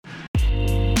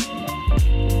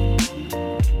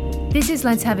This is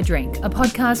Let's Have a Drink, a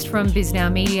podcast from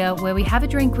BizNow Media where we have a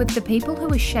drink with the people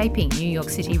who are shaping New York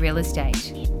City real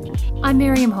estate. I'm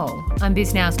Miriam Hall. I'm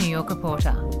BizNow's New York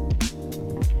reporter.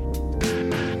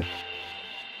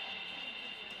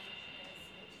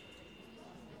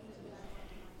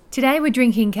 Today we're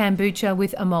drinking kombucha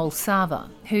with Amol Sava,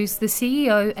 who's the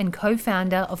CEO and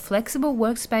co-founder of flexible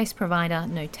workspace provider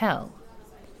Knotel.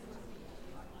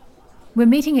 We're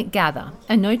meeting at Gather,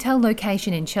 a Knotel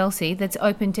location in Chelsea that's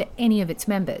open to any of its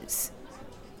members.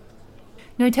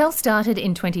 Knotel started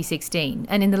in 2016,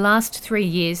 and in the last 3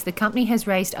 years, the company has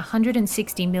raised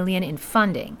 $160 million in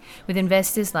funding, with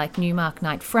investors like Newmark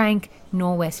Knight Frank,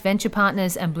 Norwest Venture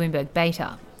Partners, and Bloomberg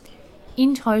Beta.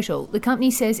 In total, the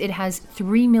company says it has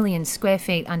 3 million square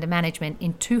feet under management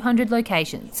in 200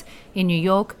 locations in New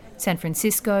York, San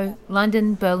Francisco,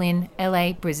 London, Berlin,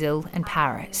 LA, Brazil, and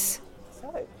Paris.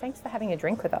 Thanks for having a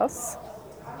drink with us.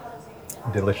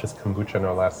 Delicious kombucha,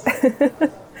 no less.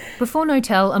 Before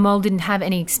Knotel, Amol didn't have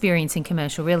any experience in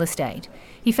commercial real estate.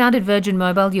 He founded Virgin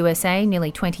Mobile USA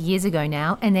nearly 20 years ago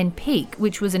now, and then Peak,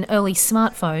 which was an early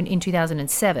smartphone in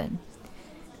 2007.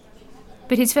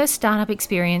 But his first startup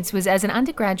experience was as an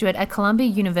undergraduate at Columbia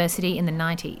University in the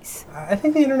 90s. I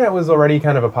think the internet was already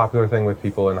kind of a popular thing with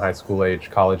people in high school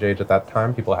age, college age at that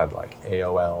time. People had like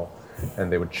AOL,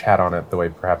 and they would chat on it the way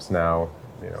perhaps now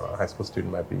a high school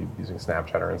student might be using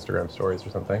Snapchat or Instagram stories or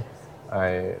something.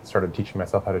 I started teaching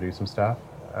myself how to do some stuff.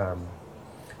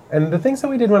 And the things that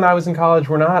we did when I was in college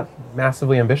were not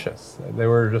massively ambitious. They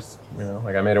were just,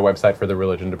 like I made a website for the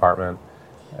religion department.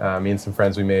 Me and some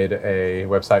friends, we made a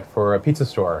website for a pizza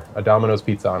store, a Domino's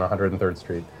Pizza on 103rd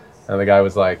Street. And the guy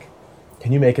was like,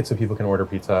 can you make it so people can order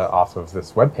pizza off of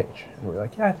this webpage? And we were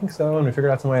like, yeah, I think so. And we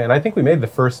figured out some way. And I think we made the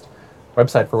first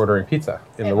website for ordering pizza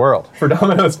in the world for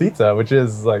Domino's Pizza, which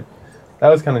is like, that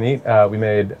was kind of neat. We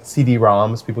made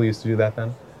CD-ROMs. People used to do that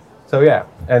then. So yeah,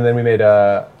 and then we made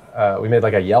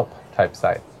like a Yelp type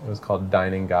site. It was called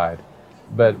Dining Guide.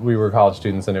 But we were college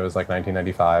students and it was like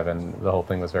 1995 and the whole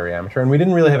thing was very amateur. And we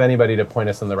didn't really have anybody to point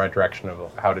us in the right direction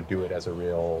of how to do it as a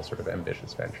real sort of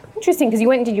ambitious venture. Interesting, because you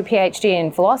went and did your PhD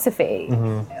in philosophy.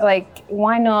 Mm-hmm. Like,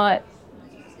 why not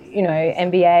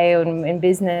MBA in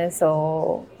business,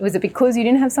 or was it because you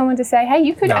didn't have someone to say, hey,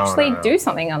 you could do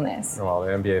something on this? Well, the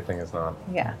MBA thing is not.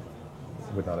 Yeah.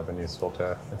 Would not have been useful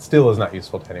to. It still is not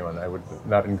useful to anyone. I would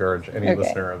not encourage any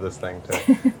listener of this thing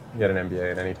to get an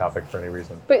MBA in any topic for any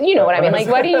reason. But you know what I mean? Like,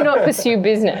 why do you not pursue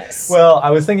business? Well, I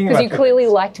was thinking about... Because you clearly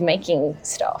liked making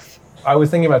stuff. I was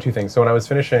thinking about two things. So when I was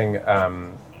finishing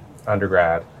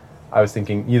undergrad, I was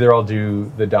thinking either I'll do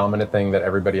the dominant thing that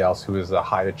everybody else who is a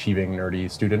high-achieving,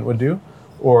 nerdy student would do,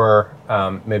 or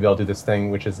maybe I'll do this thing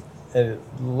which is a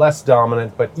less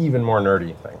dominant but even more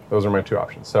nerdy thing. Those are my two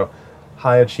options. So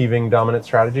high-achieving dominant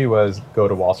strategy was go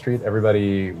to Wall Street.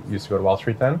 Everybody used to go to Wall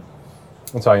Street then.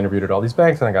 And so I interviewed at all these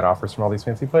banks and I got offers from all these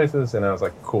fancy places and I was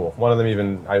like, cool. One of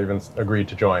them I even agreed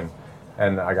to join.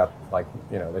 And I got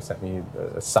they sent me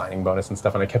a signing bonus and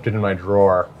stuff and I kept it in my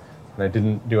drawer. And I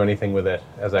didn't do anything with it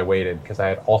as I waited because I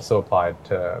had also applied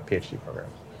to PhD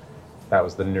programs. That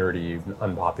was the nerdy,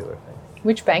 unpopular thing.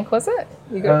 Which bank was it?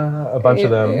 A bunch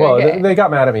of them. Well, they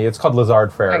got mad at me. It's called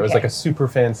Lazard Frères. Okay. It was like a super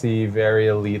fancy, very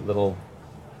elite little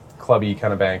clubby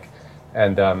kind of bank.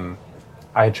 And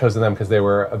I had chosen them because they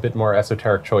were a bit more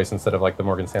esoteric choice instead of like the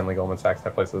Morgan Stanley, Goldman Sachs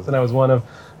type places. And I was one of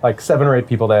like 7 or 8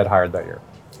 people they had hired that year.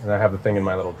 And I have the thing in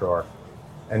my little drawer.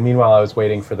 And meanwhile, I was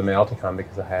waiting for the mail to come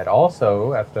because I had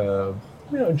also, at the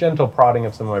gentle prodding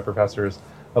of some of my professors,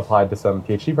 applied to some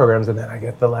PhD programs. And then I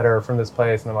get the letter from this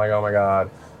place, and I'm like, oh my God,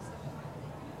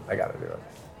 I got to do it.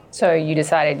 So you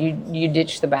decided you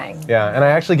ditched the bank. Yeah, and I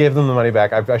actually gave them the money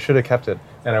back. I should have kept it.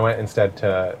 And I went instead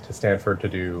to Stanford to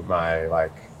do my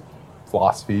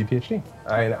philosophy PhD.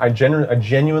 I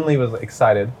genuinely was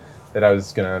excited that I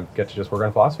was going to get to just work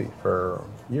on philosophy for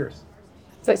years.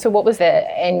 So what was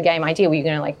the end game idea? Were you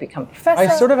going to become a professor? I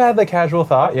sort of had the casual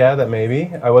thought, that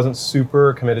maybe. I wasn't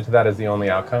super committed to that as the only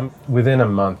outcome. Within a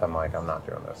month, I'm like, I'm not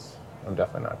doing this. I'm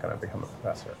definitely not going to become a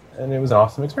professor. And it was an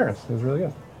awesome experience. It was really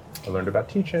good. I learned about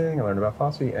teaching, I learned about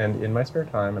philosophy, and in my spare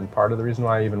time, and part of the reason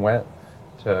why I even went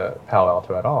to Palo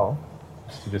Alto at all,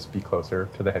 was to just be closer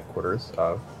to the headquarters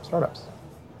of startups.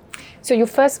 So your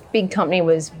first big company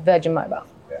was Virgin Mobile.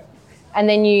 And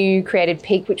then you created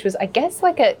Peak, which was, I guess,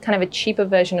 like a kind of a cheaper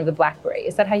version of the BlackBerry.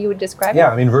 Is that how you would describe it? Yeah,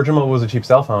 I mean, Virgin Mobile was a cheap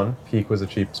cell phone. Peak was a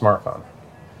cheap smartphone.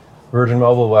 Virgin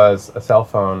Mobile was a cell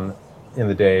phone in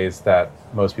the days that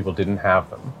most people didn't have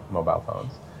them, mobile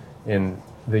phones. In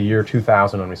the year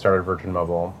 2000, when we started Virgin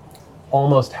Mobile,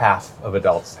 almost half of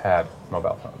adults had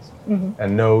mobile phones.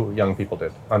 And no young people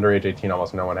did. Under age 18,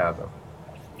 almost no one had them.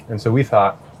 And so we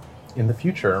thought, in the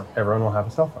future, everyone will have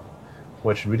a cell phone.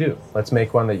 What should we do? Let's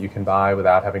make one that you can buy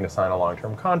without having to sign a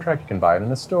long-term contract. You can buy it in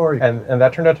the store. And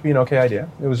that turned out to be an okay idea.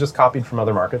 It was just copied from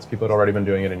other markets. People had already been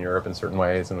doing it in Europe in certain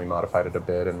ways, and we modified it a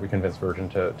bit, and we convinced Virgin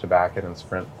to back it and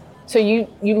Sprint. So you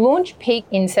launched Peak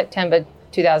in September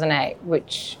 2008,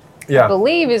 which I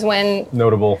believe is when...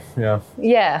 Notable, yeah.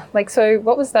 Yeah, like, so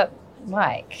what was that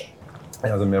like?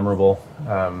 It was a memorable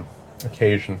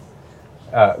occasion.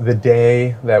 The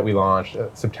day that we launched,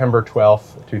 September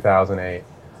 12th, 2008,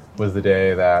 was the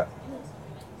day that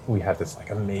we had this like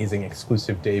amazing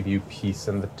exclusive debut piece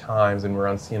in the Times, and we're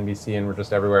on CNBC, and we're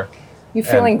just everywhere. You're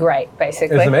feeling great,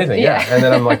 basically. It's amazing, yeah. And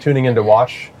then I'm like tuning in to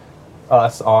watch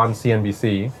us on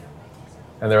CNBC,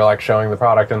 and they're like showing the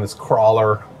product, and this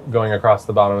crawler going across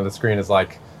the bottom of the screen is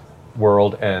like,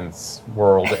 world ends,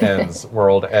 world ends,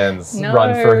 world ends, no.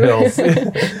 Run for hills.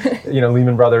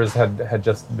 Lehman Brothers had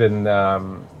just been,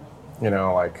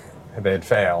 like they had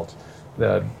failed.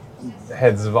 The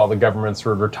heads of all the governments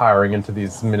were retiring into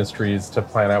these ministries to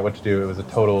plan out what to do. It was a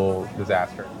total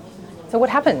disaster. So what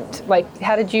happened? Like,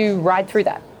 how did you ride through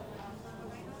that?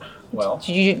 Well,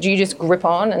 do you just grip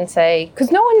on and say, because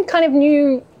no one kind of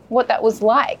knew what that was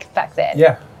like back then?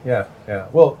 Yeah.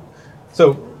 Well,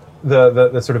 so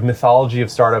the sort of mythology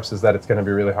of startups is that it's going to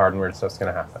be really hard and weird stuff's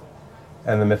going to happen.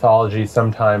 And the mythology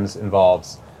sometimes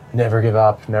involves never give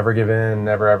up, never give in,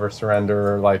 never ever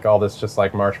surrender, like all this just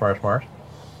like march.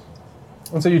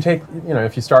 And so you take,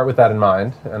 if you start with that in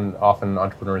mind, and often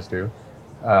entrepreneurs do,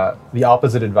 the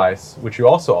opposite advice, which you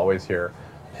also always hear,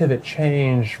 pivot,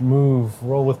 change, move,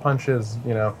 roll with punches,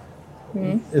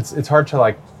 it's hard to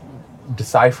like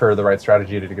decipher the right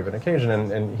strategy to give an occasion.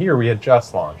 And here we had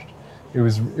just launched. It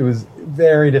was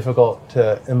very difficult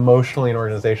to emotionally and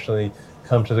organizationally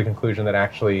come to the conclusion that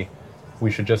actually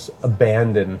we should just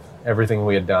abandon everything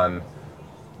we had done,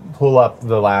 pull up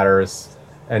the ladders,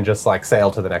 and just like sail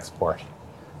to the next port.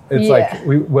 It's like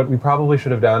what we probably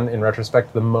should have done in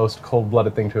retrospect, the most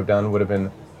cold-blooded thing to have done would have been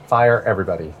fire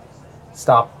everybody.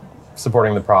 Stop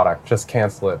supporting the product. Just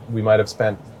cancel it. We might have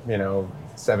spent,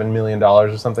 $7 million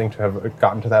or something to have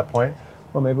gotten to that point.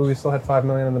 Well, maybe we still had $5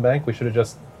 million in the bank. We should have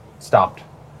just stopped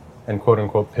and quote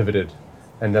unquote pivoted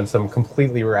and done some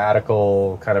completely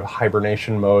radical kind of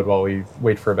hibernation mode while we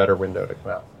wait for a better window to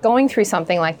come out. Going through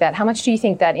something like that, how much do you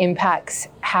think that impacts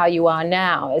how you are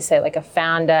now as, say, like a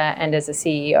founder and as a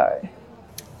CEO?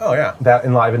 Oh, yeah. That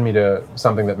enlivened me to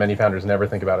something that many founders never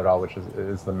think about at all, which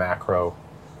is the macro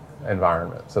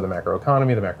environment. So the macro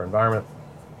economy, the macro environment.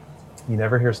 You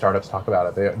never hear startups talk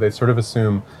about it. They sort of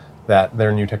assume that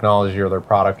their new technology or their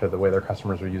product or the way their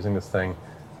customers are using this thing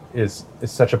is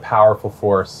such a powerful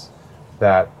force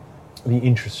that the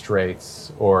interest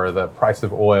rates or the price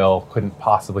of oil couldn't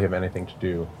possibly have anything to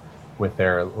do with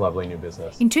their lovely new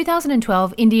business. In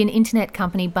 2012, Indian internet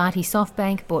company Bharti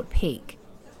Softbank bought Peak.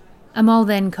 Amol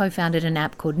then co-founded an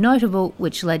app called Notable,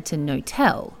 which led to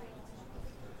Knotel.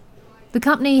 The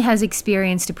company has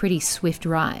experienced a pretty swift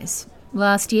rise.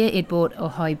 Last year, it bought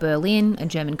Ahoy Berlin, a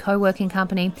German co-working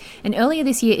company, and earlier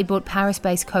this year, it bought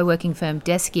Paris-based co-working firm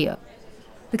Deskio.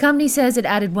 The company says it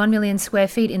added 1 million square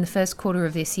feet in the first quarter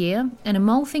of this year, and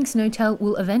Amol thinks Knotel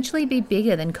will eventually be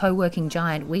bigger than co-working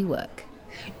giant WeWork.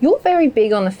 You're very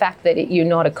big on the fact that you're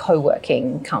not a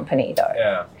co-working company, though.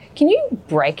 Yeah. Can you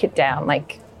break it down?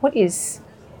 Like, what is...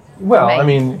 Well, I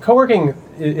mean, co-working,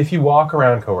 if you walk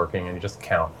around co-working and you just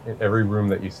count in every room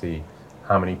that you see,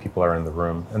 how many people are in the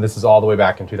room, and this is all the way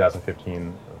back in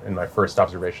 2015 in my first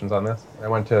observations on this. I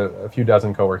went to a few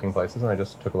dozen co-working places and I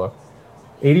just took a look.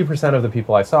 80% of the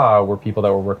people I saw were people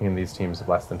that were working in these teams of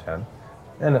less than 10.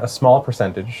 And a small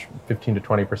percentage, 15 to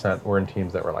 20%, were in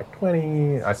teams that were like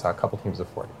 20. I saw a couple teams of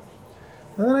 40.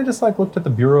 And then I just like looked at the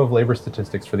Bureau of Labor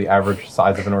Statistics for the average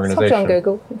size of an organization. On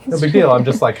Google. No big deal. I'm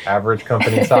just like average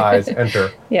company size,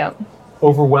 enter. Yeah.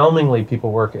 Overwhelmingly,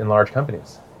 people work in large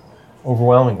companies.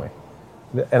 Overwhelmingly.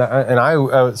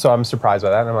 So I'm surprised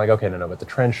by that. And I'm like, okay, no, but the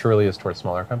trend surely is towards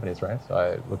smaller companies, right? So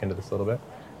I look into this a little bit.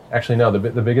 Actually, no,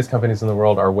 the biggest companies in the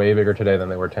world are way bigger today than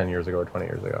they were 10 years ago or 20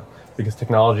 years ago, because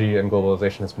technology and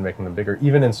globalization has been making them bigger,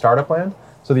 even in startup land.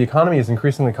 So the economy is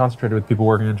increasingly concentrated with people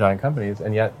working in giant companies,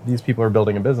 and yet these people are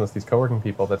building a business, these co-working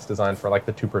people, that's designed for like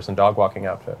the 2-person dog walking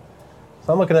outfit.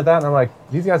 So I'm looking at that and I'm like,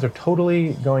 these guys are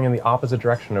totally going in the opposite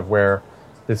direction of where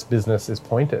this business is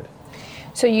pointed.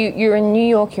 So you're in New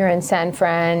York, you're in San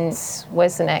Fran.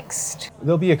 Where's the next?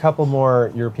 There'll be a couple more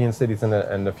European cities and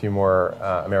a few more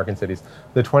American cities.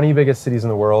 The 20 biggest cities in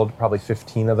the world, probably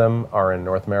 15 of them are in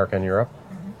North America and Europe.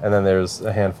 Mm-hmm. And then there's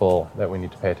a handful that we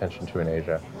need to pay attention to in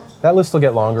Asia. That list will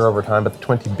get longer over time, but the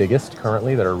 20 biggest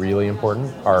currently that are really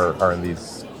important are in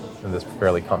this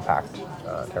fairly compact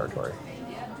territory.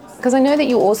 Because I know that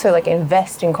you also like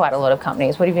invest in quite a lot of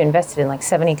companies. What have you invested in? Like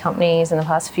 70 companies in the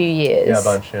past few years? Yeah, a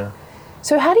bunch, yeah.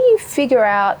 So how do you figure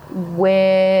out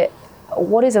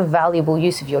what is a valuable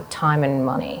use of your time and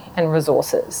money and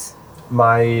resources?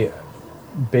 My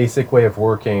basic way of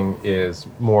working is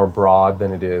more broad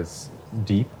than it is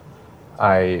deep.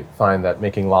 I find that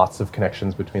making lots of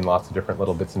connections between lots of different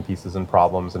little bits and pieces and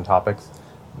problems and topics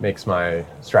makes my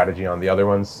strategy on the other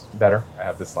ones better. I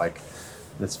have this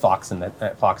fox and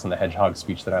the hedgehog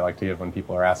speech that I like to give when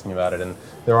people are asking about it. And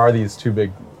there are these two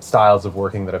big styles of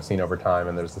working that I've seen over time.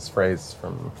 And there's this phrase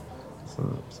from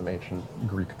some ancient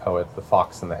Greek poet, the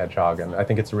fox and the hedgehog. And I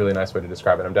think it's a really nice way to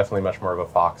describe it. I'm definitely much more of a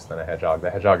fox than a hedgehog. The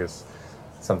hedgehog is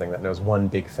something that knows one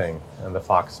big thing, and the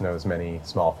fox knows many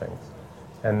small things.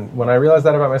 And when I realized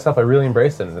that about myself, I really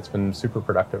embraced it, and it's been super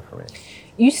productive for me.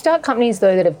 You start companies,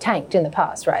 though, that have tanked in the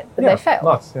past, right? But they failed.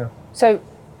 Lots, yeah. So,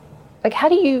 like, how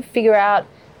do you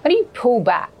pull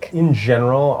back? In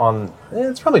general,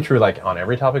 it's probably true like on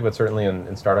every topic, but certainly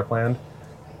in startup land,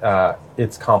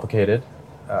 it's complicated.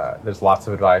 There's lots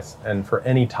of advice, and for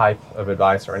any type of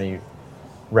advice or any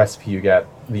recipe you get,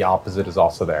 the opposite is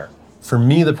also there. For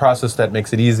me, the process that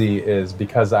makes it easy is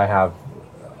because I have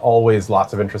always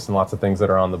lots of interest in lots of things that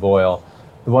are on the boil.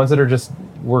 The ones that are just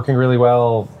working really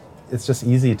well, it's just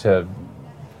easy to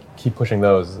keep pushing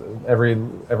those. Every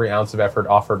ounce of effort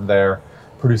offered there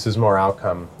produces more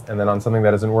outcome. And then on something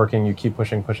that isn't working, you keep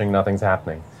pushing, nothing's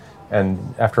happening.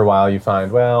 And after a while you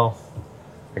find, well,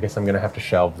 I guess I'm gonna have to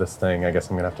shelve this thing. I guess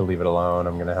I'm gonna have to leave it alone.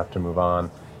 I'm gonna have to move on.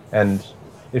 And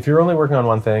if you're only working on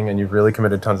one thing and you've really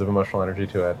committed tons of emotional energy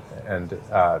to it, and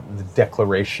the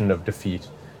declaration of defeat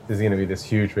is going to be this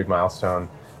huge, big milestone,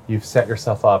 you've set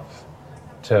yourself up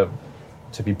to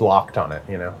be blocked on it,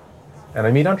 you know? And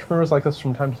I meet entrepreneurs like this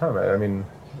from time to time. I mean,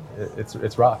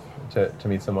 it's rough to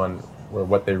meet someone where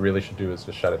what they really should do is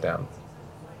just shut it down.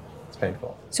 It's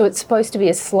painful. So it's supposed to be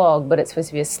a slog, but it's supposed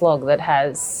to be a slog that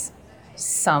has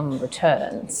some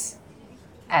returns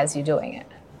as you're doing it.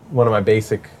 One of my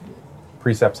basic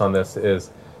precepts on this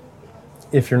is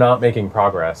if you're not making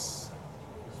progress,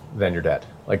 then you're dead.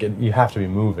 Like you have to be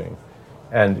moving.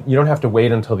 And you don't have to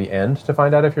wait until the end to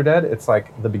find out if you're dead. It's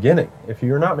like the beginning. If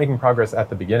you're not making progress at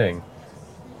the beginning,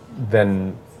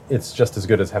 then it's just as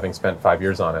good as having spent 5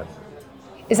 years on it.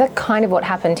 Is that kind of what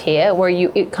happened here, where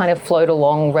it kind of flowed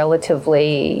along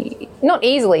relatively, not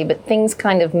easily, but things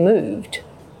kind of moved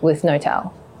with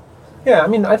Knotel? Yeah, I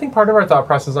mean, I think part of our thought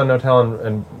process on Knotel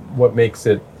and what makes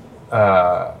it,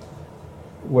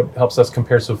 what helps us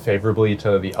compare so favorably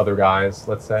to the other guys,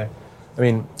 let's say. I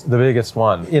mean, the biggest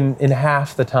one, in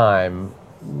half the time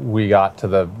we got to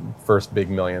the first big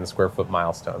 1 million square foot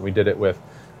milestone. We did it with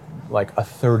like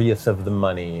 1/30 of the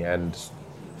money and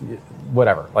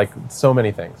whatever, like so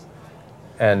many things.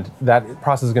 And that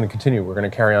process is going to continue. We're going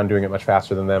to carry on doing it much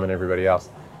faster than them and everybody else.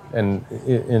 And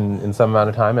in some amount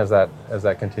of time, as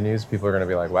that continues, people are going to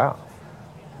be like, wow,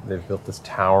 they've built this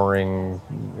towering,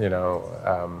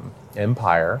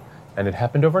 empire, and it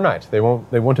happened overnight. They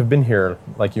won't have been here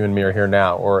like you and me are here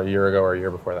now, or a year ago, or a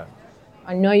year before that.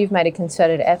 I know you've made a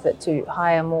concerted effort to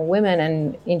hire more women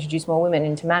and introduce more women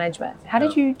into management. How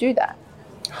did you do that?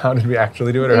 How did we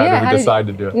actually do it, or how did we decide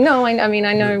to do it? No, I mean,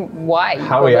 I know why.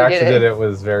 How we actually did it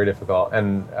was very difficult,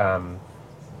 and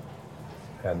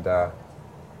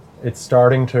it's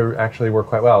starting to actually work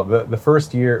quite well. The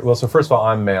first year, so first of all,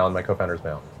 I'm male and my co-founder's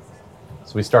male.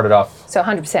 So we started off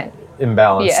 100%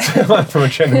 imbalanced from a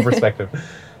gender perspective.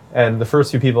 And the first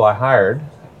few people I hired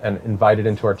and invited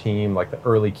into our team, like the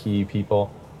early key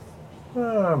people,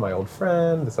 my old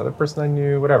friend, this other person I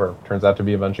knew, whatever, turns out to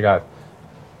be a bunch of guys.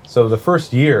 So the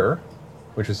first year,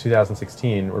 which was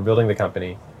 2016, we're building the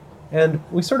company. And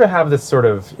we sort of have this sort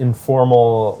of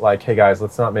informal, like, hey guys,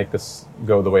 let's not make this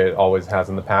go the way it always has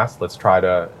in the past. Let's try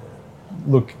to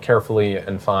look carefully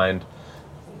and find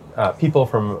people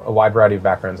from a wide variety of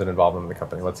backgrounds and involve them in the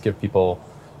company. Let's give people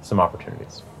some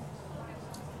opportunities.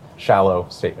 Shallow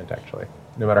statement, actually.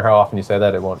 No matter how often you say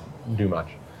that, it won't do much.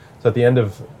 So at the end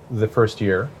of the first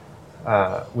year,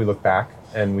 we look back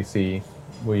and we see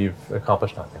we've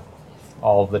accomplished nothing.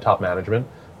 All of the top management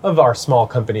of our small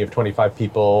company of 25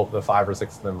 people, the 5 or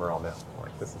 6 of them are all men.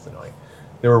 Like, this is annoying.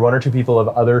 There were 1 or 2 people of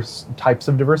other types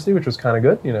of diversity, which was kind of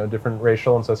good, different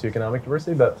racial and socioeconomic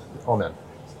diversity, but all men.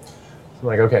 So I'm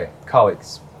like, okay,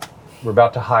 colleagues, we're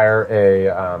about to hire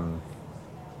a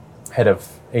head of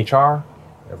HR,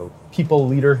 we have a people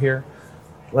leader here.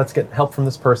 Let's get help from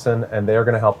this person, and they're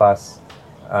going to help us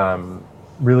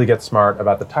really get smart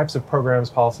about the types of programs,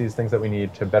 policies, things that we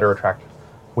need to better attract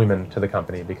women to the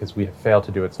company, because we have failed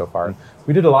to do it so far. And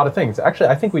we did a lot of things. Actually,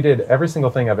 I think we did every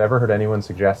single thing I've ever heard anyone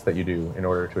suggest that you do in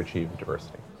order to achieve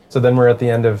diversity. So then we're at the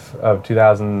end of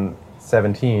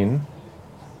 2017.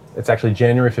 It's actually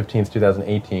January 15th,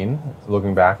 2018,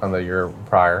 looking back on the year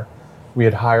prior. We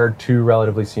had hired 2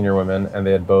 relatively senior women, and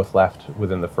they had both left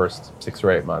within the first 6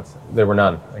 or 8 months. There were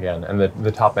none, again, and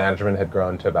the top management had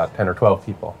grown to about 10 or 12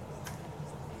 people.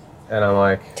 And I'm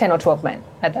like... 10 or 12 men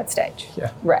at that stage?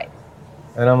 Yeah. Right.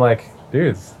 And I'm like,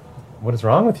 dudes, what is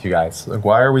wrong with you guys? Like,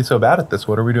 why are we so bad at this?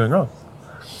 What are we doing wrong?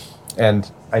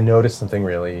 And I noticed something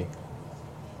really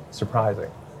surprising.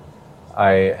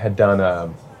 I had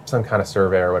done some kind of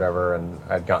survey or whatever, and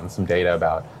I'd gotten some data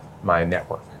about my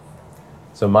network.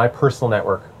 So my personal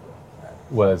network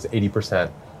was 80%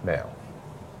 male,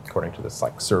 according to this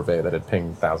like survey that had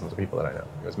pinged thousands of people that I know.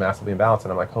 It was massively imbalanced,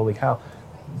 and I'm like, holy cow,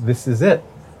 this is it.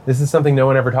 This is something no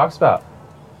one ever talks about.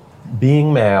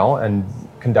 Being male and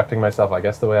conducting myself, I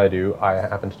guess, the way I do, I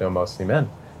happen to know mostly men.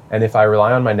 And if I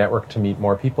rely on my network to meet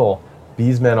more people,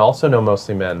 these men also know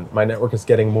mostly men. My network is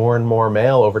getting more and more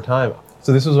male over time.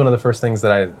 So this was one of the first things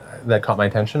that caught my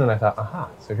attention, and I thought, aha,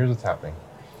 so here's what's happening.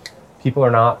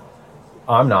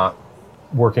 I'm not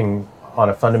working on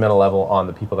a fundamental level on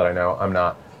the people that I know. I'm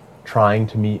not trying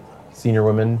to meet senior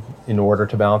women in order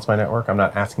to balance my network. I'm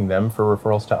not asking them for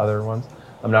referrals to other ones.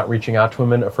 I'm not reaching out to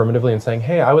women affirmatively and saying,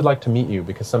 hey, I would like to meet you,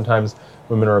 because sometimes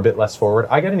women are a bit less forward.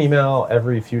 I get an email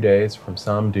every few days from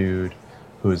some dude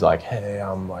who's like, hey,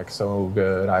 I'm like so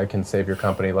good, I can save your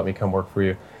company, let me come work for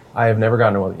you. I have never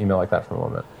gotten an email like that from a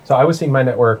woman. So I was seeing my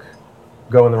network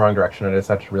go in the wrong direction, and I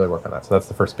decided to really work on that. So that's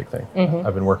the first big thing. Mm-hmm.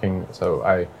 I've been working, so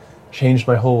I changed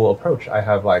my whole approach. I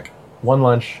have like one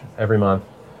lunch every month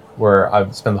where I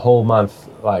spend the whole month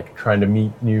like trying to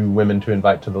meet new women to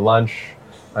invite to the lunch.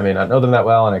 I may not know them that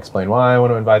well, and I explain why I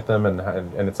want to invite them, and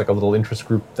it's like a little interest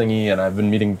group thingy, and I've been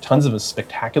meeting tons of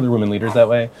spectacular women leaders that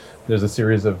way. There's a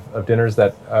series of dinners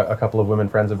that a couple of women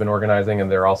friends have been organizing,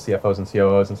 and they're all CFOs and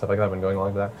COOs and stuff like that. I've been going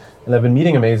along with that. And I've been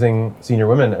meeting amazing senior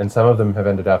women, and some of them have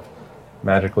ended up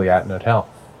magically at Knotel.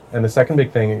 And the second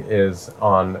big thing is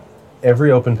on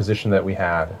every open position that we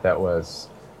had that was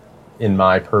in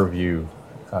my purview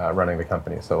running the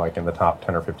company, so like in the top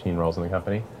 10 or 15 roles in the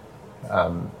company,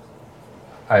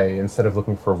 I, instead of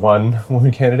looking for one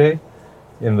woman candidate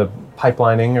in the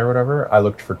pipelining or whatever, I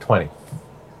looked for 20.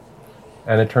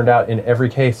 And it turned out in every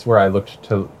case where I looked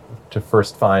to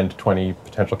first find 20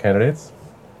 potential candidates,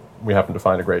 we happened to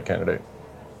find a great candidate.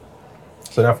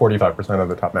 So now 45% of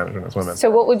the top management is women. So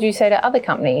what would you say to other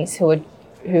companies who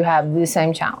have the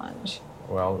same challenge?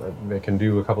 Well, they can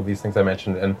do a couple of these things I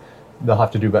mentioned, and they'll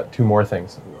have to do about 2 more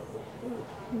things.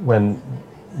 When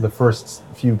the first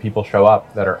few people show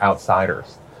up that are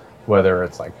outsiders, whether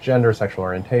it's like gender, sexual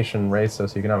orientation, race,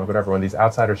 socioeconomic, whatever, when these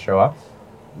outsiders show up,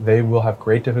 they will have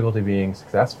great difficulty being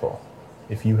successful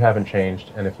if you haven't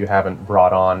changed and if you haven't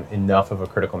brought on enough of a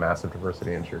critical mass of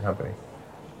diversity into your company.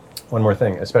 One more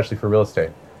thing, especially for real estate,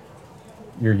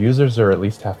 your users are at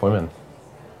least half women.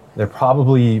 They're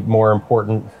probably more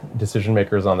important decision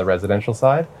makers on the residential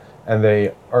side, and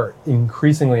they are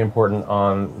increasingly important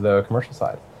on the commercial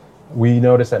side. We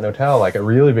noticed at Knotel, like a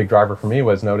really big driver for me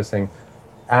was noticing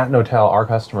at Knotel, our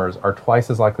customers are twice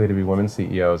as likely to be women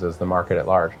CEOs as the market at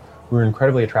large. We're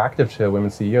incredibly attractive to women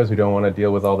CEOs who don't want to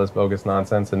deal with all this bogus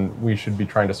nonsense, and we should be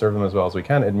trying to serve them as well as we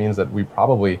can. It means that we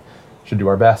probably should do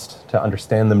our best to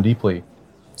understand them deeply.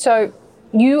 So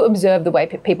you observe the way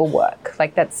people work.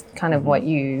 Like that's kind of what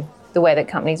the way that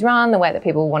companies run, the way that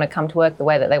people want to come to work, the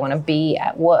way that they want to be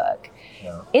at work.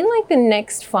 Yeah. In like the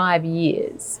next 5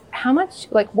 years,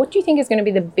 what do you think is going to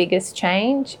be the biggest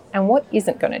change, and what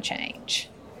isn't going to change?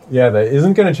 Yeah, that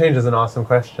isn't going to change is an awesome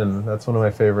question. That's one of my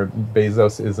favorite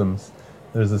Bezos-isms.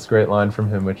 There's this great line from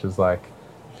him, which is like,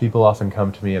 people often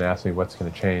come to me and ask me what's going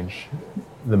to change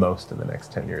the most in the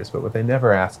next 10 years, but what they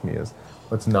never ask me is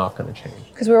what's not going to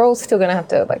change. Because we're all still going to have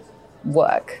to like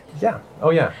work. Yeah.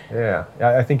 Oh yeah. Yeah.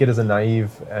 I think it is a naive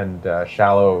and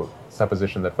shallow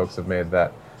supposition that folks have made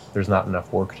that there's not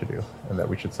enough work to do, and that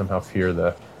we should somehow fear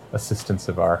the assistance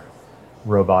of our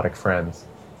robotic friends.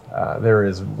 There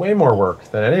is way more work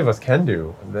than any of us can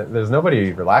do. There's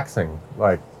nobody relaxing.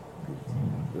 Like,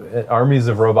 armies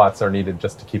of robots are needed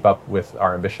just to keep up with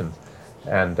our ambitions.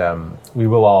 And we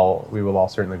will all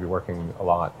certainly be working a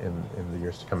lot in the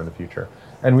years to come in the future.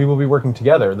 And we will be working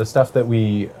together. The stuff that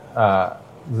we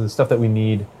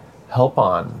need help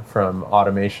on, from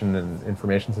automation and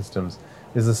information systems,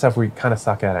 is the stuff we kind of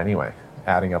suck at anyway,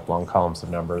 adding up long columns of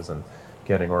numbers and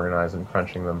getting organized and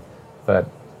crunching them. But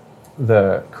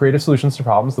the creative solutions to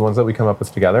problems, the ones that we come up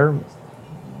with together,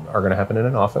 are going to happen in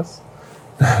an office,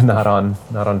 not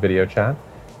on video chat,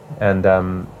 and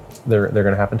they're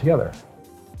going to happen together.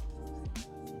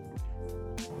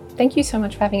 Thank you so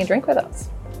much for having a drink with us.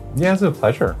 Yeah, it's a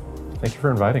pleasure. Thank you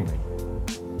for inviting me.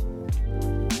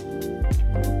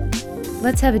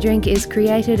 Let's Have a Drink is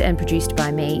created and produced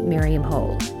by me, Miriam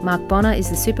Hall. Mark Bonner is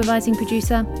the supervising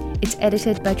producer. It's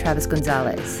edited by Travis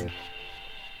Gonzalez.